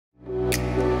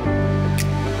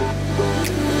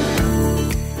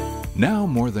Now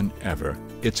more than ever,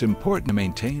 it's important to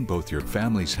maintain both your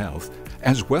family's health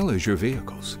as well as your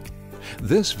vehicle's.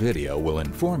 This video will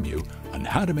inform you on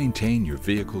how to maintain your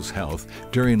vehicle's health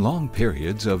during long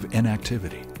periods of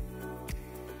inactivity.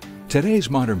 Today's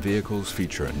modern vehicles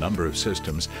feature a number of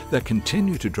systems that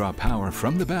continue to draw power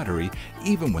from the battery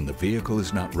even when the vehicle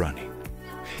is not running.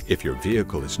 If your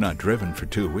vehicle is not driven for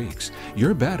 2 weeks,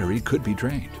 your battery could be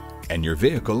drained and your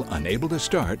vehicle unable to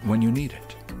start when you need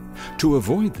it. To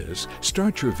avoid this,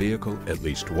 start your vehicle at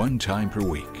least 1 time per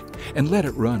week and let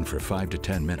it run for 5 to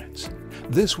 10 minutes.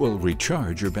 This will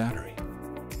recharge your battery.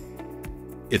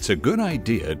 It's a good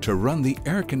idea to run the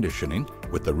air conditioning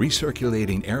with the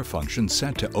recirculating air function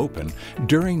set to open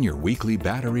during your weekly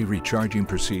battery recharging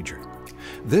procedure.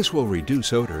 This will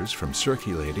reduce odors from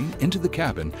circulating into the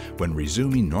cabin when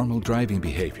resuming normal driving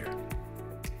behavior.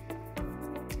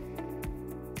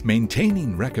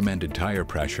 Maintaining recommended tire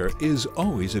pressure is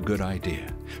always a good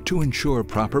idea to ensure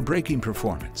proper braking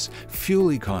performance,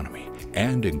 fuel economy,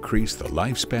 and increase the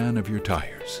lifespan of your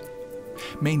tires.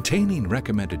 Maintaining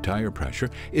recommended tire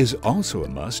pressure is also a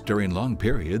must during long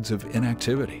periods of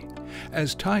inactivity,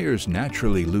 as tires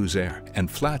naturally lose air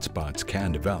and flat spots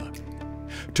can develop.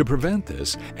 To prevent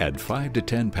this, add 5 to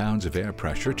 10 pounds of air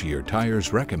pressure to your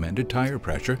tire's recommended tire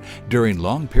pressure during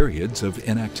long periods of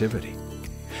inactivity.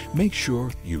 Make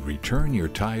sure you return your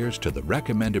tires to the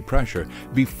recommended pressure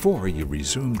before you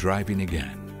resume driving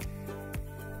again.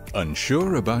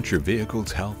 Unsure about your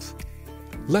vehicle's health?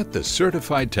 Let the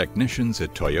certified technicians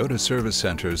at Toyota Service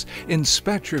Centers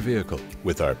inspect your vehicle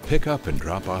with our pickup and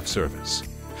drop-off service.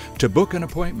 To book an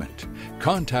appointment,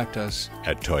 contact us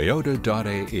at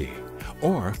toyota.ae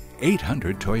or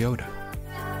 800 Toyota.